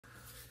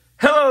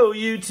Hello,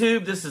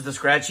 YouTube. This is the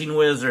Scratching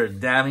Wizard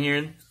down here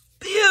in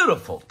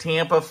beautiful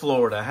Tampa,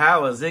 Florida.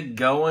 How is it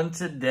going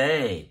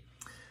today?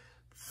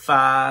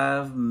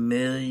 $5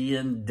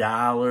 million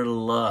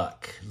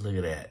luck. Look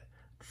at that.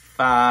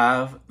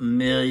 5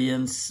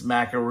 million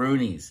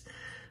smackaroonies.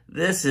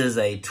 This is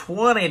a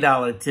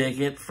 $20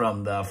 ticket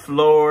from the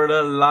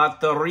Florida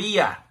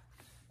Lotteria.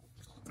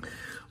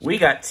 We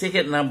got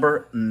ticket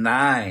number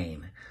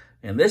 9.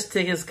 And this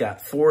ticket's got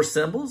 4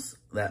 symbols.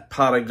 That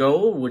pot of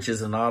gold, which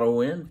is an auto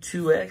win,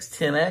 2X,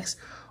 10X,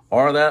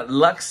 or that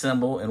luck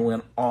symbol and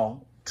win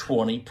all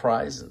 20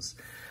 prizes.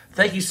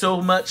 Thank you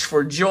so much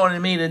for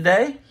joining me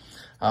today.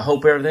 I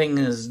hope everything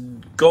is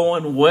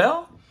going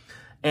well.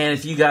 And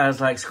if you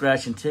guys like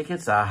scratching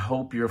tickets, I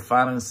hope you're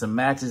finding some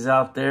matches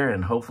out there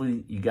and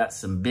hopefully you got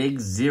some big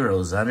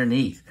zeros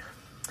underneath.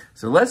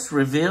 So let's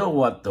reveal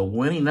what the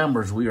winning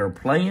numbers we are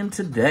playing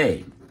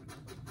today.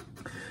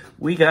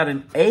 We got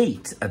an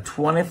 8, a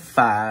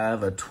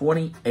 25, a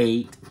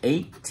 28,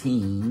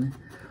 18,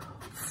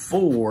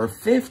 4,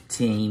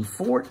 15,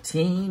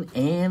 14,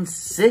 and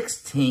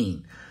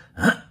 16.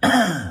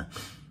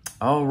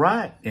 All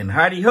right, and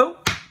hidey-ho,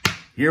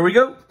 here we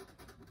go.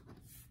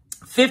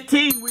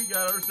 15, we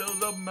got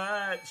ourselves a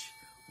match.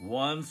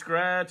 1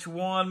 scratch,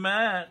 1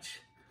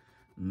 match.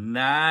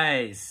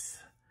 Nice.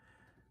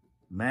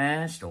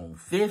 Matched on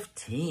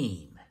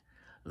 15.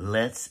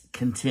 Let's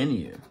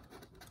continue.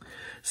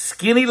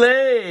 Skinny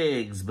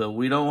legs, but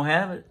we don't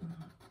have it.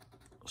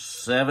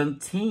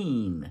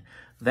 17.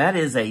 That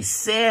is a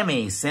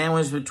Sammy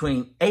sandwich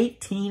between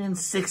 18 and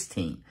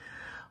 16.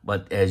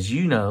 But as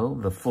you know,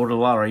 the Florida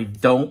Lottery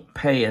don't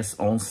pay us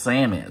on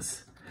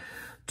Sammys.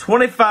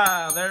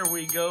 25. There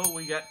we go.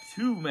 We got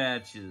 2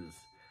 matches.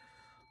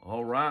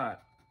 All right.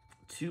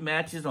 2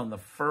 matches on the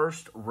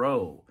first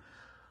row.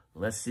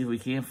 Let's see if we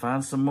can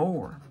find some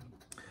more.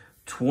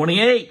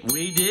 28.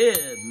 We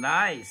did.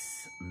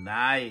 Nice.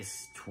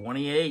 Nice.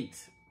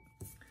 28.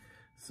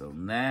 So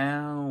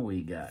now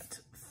we got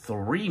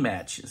 3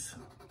 matches.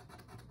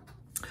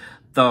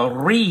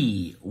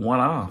 3, 1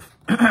 off.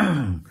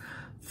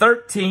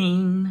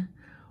 13,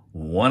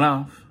 1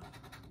 off.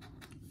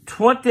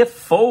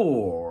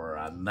 24,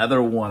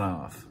 another 1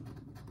 off.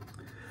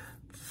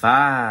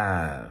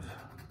 5.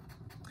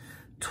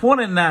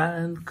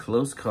 29,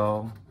 close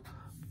call.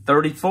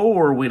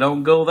 34, we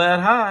don't go that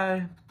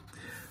high.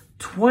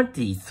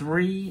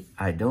 23,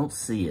 I don't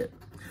see it.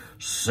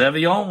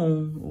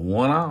 7,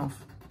 1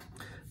 off.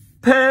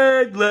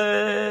 Peg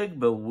leg,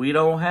 but we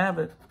don't have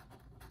it.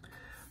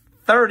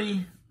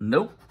 30,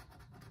 nope.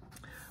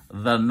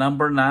 The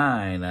number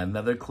 9,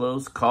 another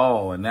close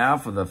call. And now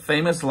for the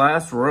famous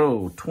last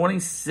row,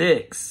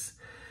 26,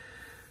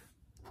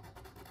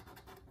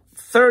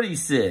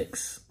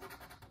 36,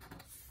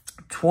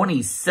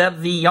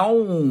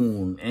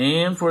 27,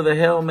 and for the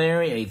Hail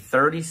Mary, a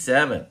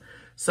 37.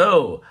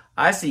 So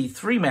I see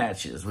 3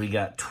 matches. We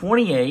got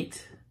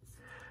 28,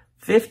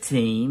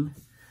 15,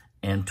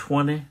 and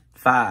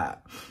 25.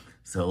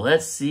 So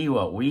let's see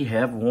what we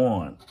have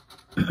won.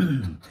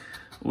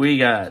 We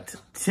got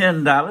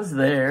 $10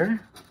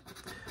 there.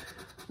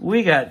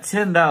 We got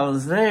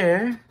 $10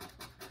 there.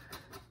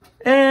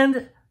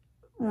 And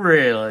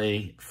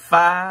really,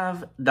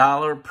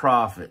 $5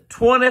 profit.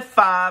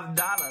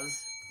 $25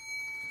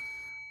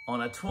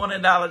 on a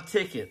 $20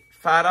 ticket.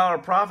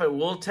 $5 profit,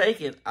 we'll take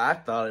it. I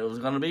thought it was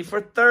going to be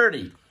for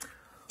 $30.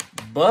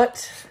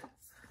 But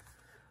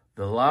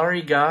the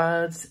lottery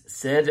gods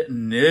said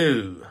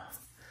no.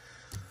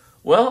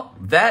 Well,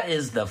 that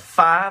is the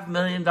 $5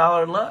 million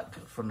luck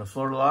from the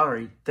Florida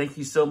Lottery. Thank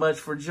you so much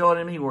for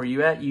joining me. Where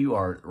you at? You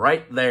are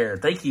right there.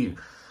 Thank you.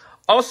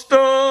 Hasta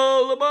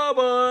la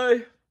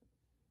bye-bye.